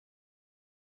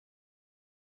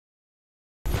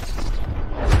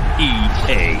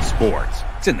EA Sports.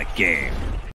 It's in the game.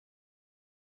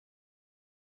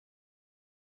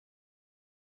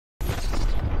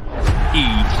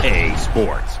 EA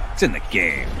Sports. It's in the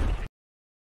game.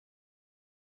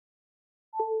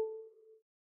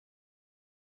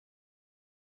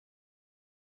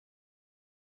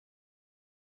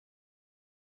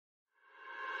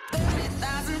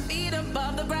 Feet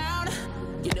above the ground,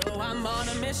 you know I'm on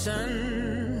a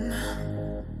mission.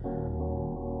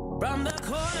 From the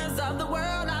corners of the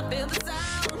world, I feel the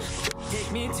sound.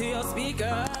 Take me to your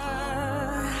speaker.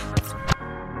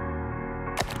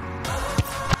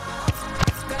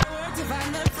 Gotta work to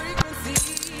find the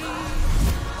frequency.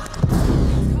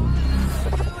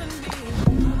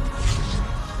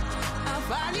 I'll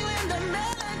find you in the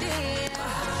melody.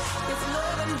 It's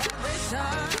more than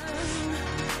vibration.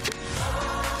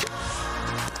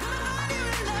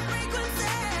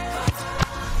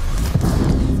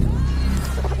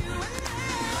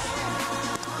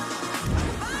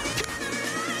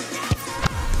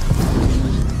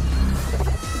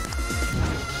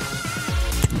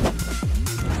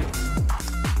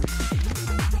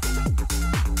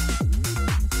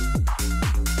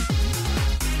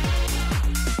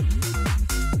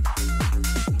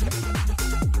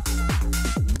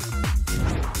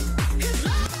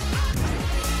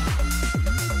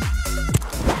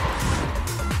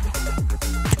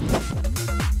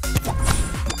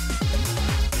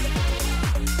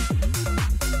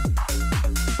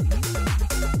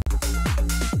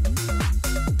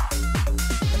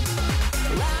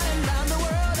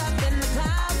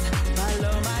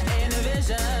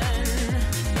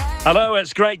 Hello,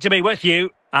 it's great to be with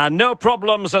you, and no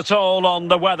problems at all on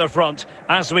the weather front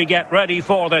as we get ready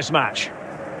for this match.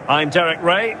 I'm Derek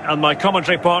Ray, and my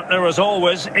commentary partner, as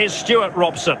always, is Stuart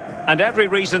Robson. And every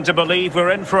reason to believe we're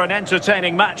in for an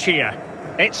entertaining match here.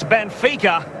 It's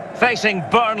Benfica facing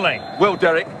Burnley. Well,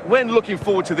 Derek, when looking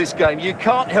forward to this game, you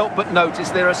can't help but notice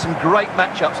there are some great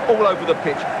matchups all over the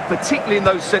pitch, particularly in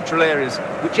those central areas.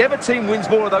 Whichever team wins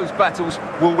more of those battles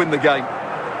will win the game.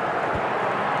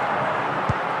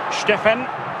 Steffen.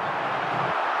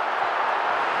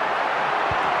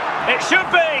 It should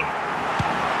be.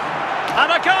 And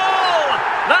a goal!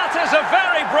 That is a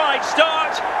very bright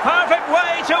start. Perfect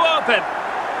way to open.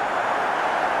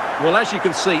 Well, as you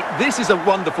can see, this is a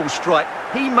wonderful strike.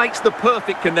 He makes the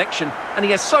perfect connection, and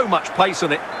he has so much pace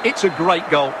on it. It's a great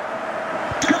goal.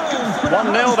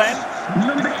 1-0 then.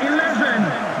 Number 11.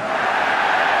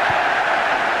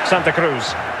 Santa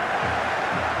Cruz.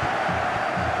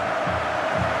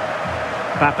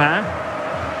 Papin.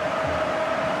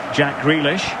 Jack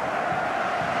Grealish.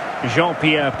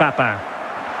 Jean-Pierre Papin.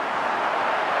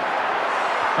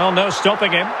 Oh, no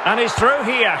stopping him. And he's through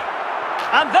here.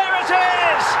 And there it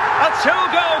is! A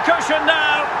 2-goal cushion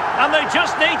now. And they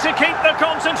just need to keep the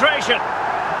concentration.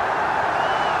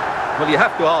 Well, you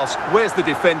have to ask, where's the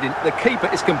defending? The keeper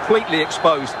is completely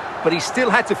exposed, but he still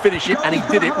had to finish it, and he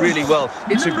did it really well.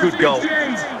 It's a good goal.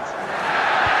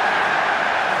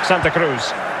 Santa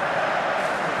Cruz.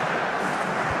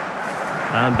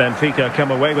 And Benfica come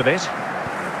away with it.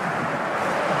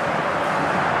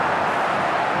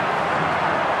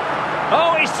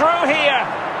 Oh, he's through here.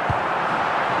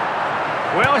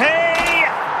 Will he?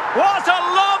 What a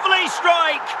lovely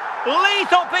strike.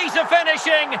 Lethal piece of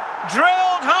finishing.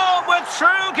 Drilled home with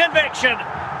true conviction.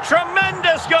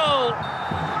 Tremendous goal.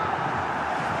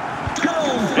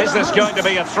 Is this going to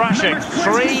be a thrashing?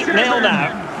 3-0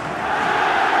 now.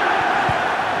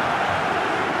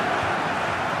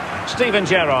 Steffen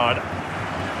Gerard.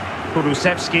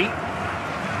 Kulesevski.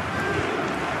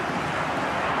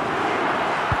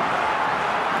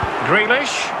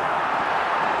 Grealish.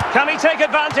 Can he take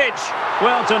advantage?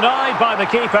 Well, denied by the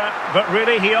keeper, but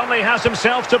really he only has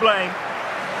himself to blame.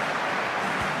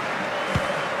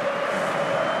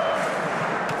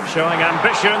 Showing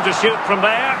ambition to shoot from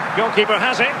there. Goalkeeper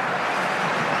has it.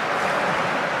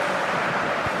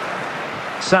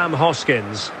 Sam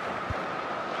Hoskins.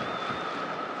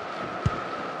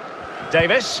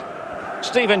 Davis.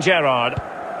 Steffen Gerard.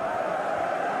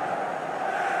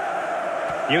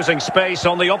 Using space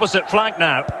on the opposite flank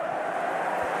now.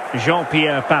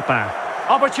 Jean-Pierre Papin.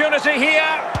 Opportunity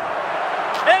here.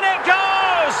 In it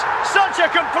goes! Such a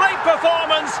complete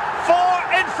performance. 4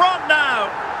 in front now.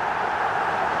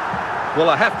 Well,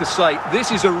 I have to say,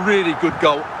 this is a really good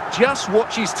goal. Just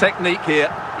watch his technique here.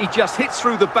 He just hits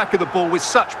through the back of the ball with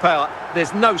such power.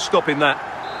 There's no stopping that.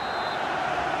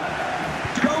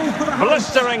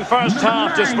 Blistering first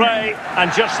half display,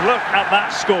 and just look at that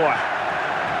score.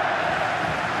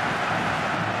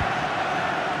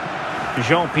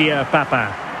 Jean-Pierre Papin.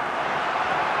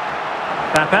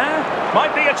 Papin,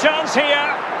 might be a chance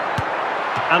here.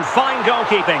 And fine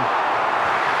goalkeeping.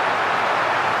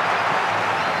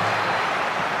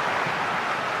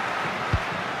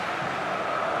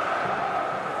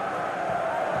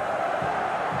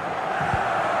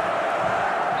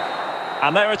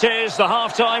 And there it is, the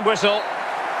half-time whistle.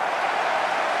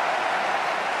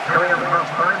 Coming up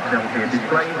half-time, there will be a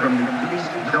display from the police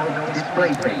dog display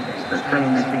team. The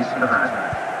train is for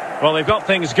that. Well, they've got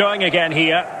things going again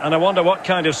here, and I wonder what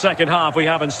kind of second half we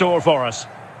have in store for us.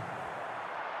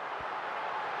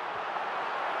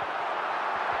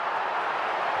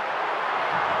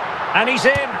 And he's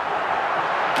in.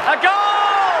 A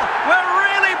goal! We're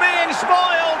really being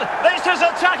spoiled. This is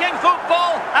attacking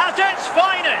football at its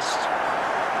finest.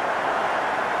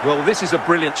 Well, this is a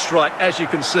brilliant strike, as you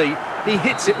can see. He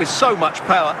hits it with so much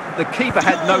power. The keeper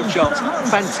had no chance.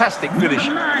 Fantastic finish.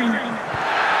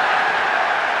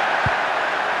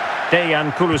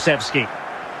 Kulesevski.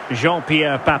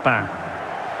 Jean-Pierre Papin.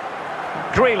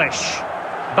 Grealish.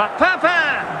 But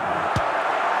Papin!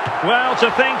 Well,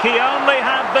 to think he only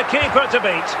had the keeper to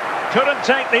beat. Couldn't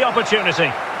take the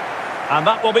opportunity. And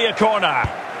that will be a corner.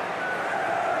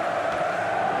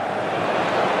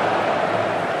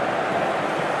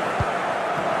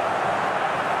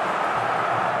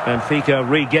 Benfica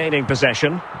regaining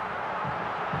possession.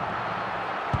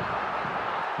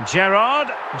 Gerard.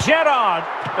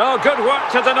 Oh, good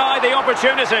work to deny the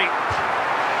opportunity.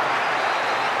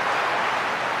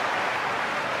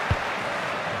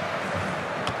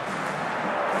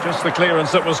 Just the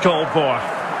clearance that was called for.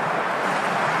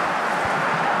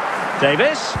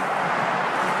 Davis.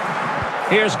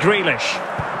 Here's Grealish.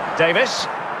 Davis.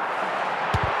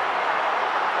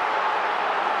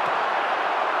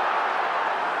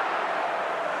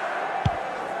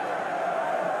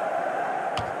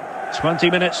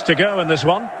 20 minutes to go in this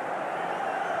one.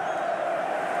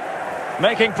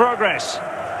 Making progress.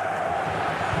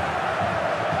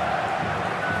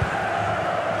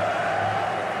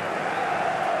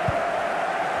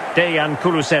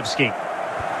 Kulesevski.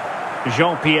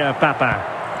 Jean-Pierre Papin.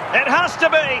 It has to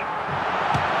be!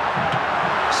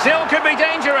 Still could be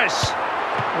dangerous.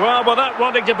 Well, without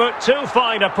wanting to put too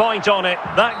fine a point on it,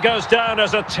 that goes down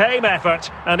as a tame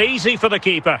effort and easy for the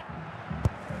keeper.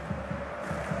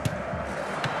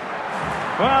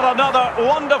 Well, another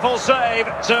wonderful save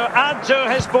to add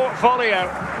to his portfolio.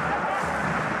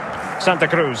 Santa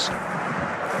Cruz.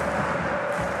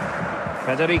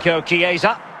 Federico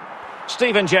Chiesa.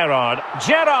 Steven Gerard.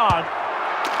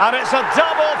 And it's a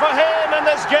double for him in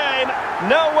this game.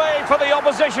 No way for the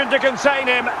opposition to contain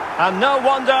him. And no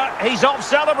wonder he's off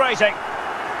celebrating.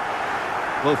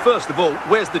 Well, first of all,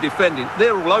 where's the defending?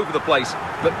 They're all over the place.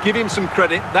 But give him some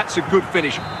credit. That's a good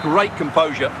finish. Great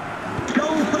composure.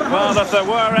 Well, if there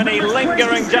were any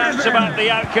lingering doubts about the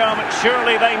outcome,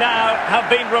 surely they now have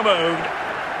been removed.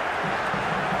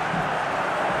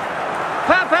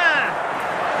 Papin!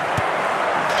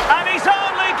 And he's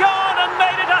only gone and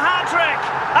made it a hat-trick.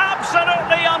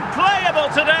 Absolutely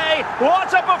unplayable today.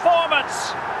 What a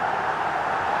performance!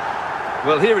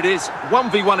 Well, here it is,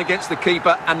 1v1 against the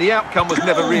keeper, and the outcome was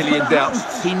never really in doubt.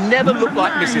 He never looked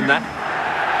like missing that.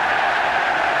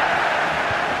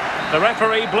 The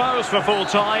referee blows for full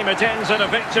time. It ends in a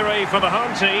victory for the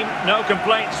home team. No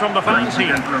complaints from the fans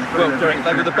here. Well, Derek,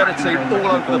 they were the better team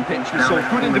all over the pitch. We saw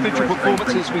good individual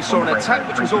performances. We saw an attack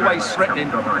which was always threatening,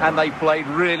 and they played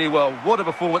really well. What a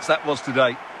performance that was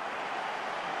today.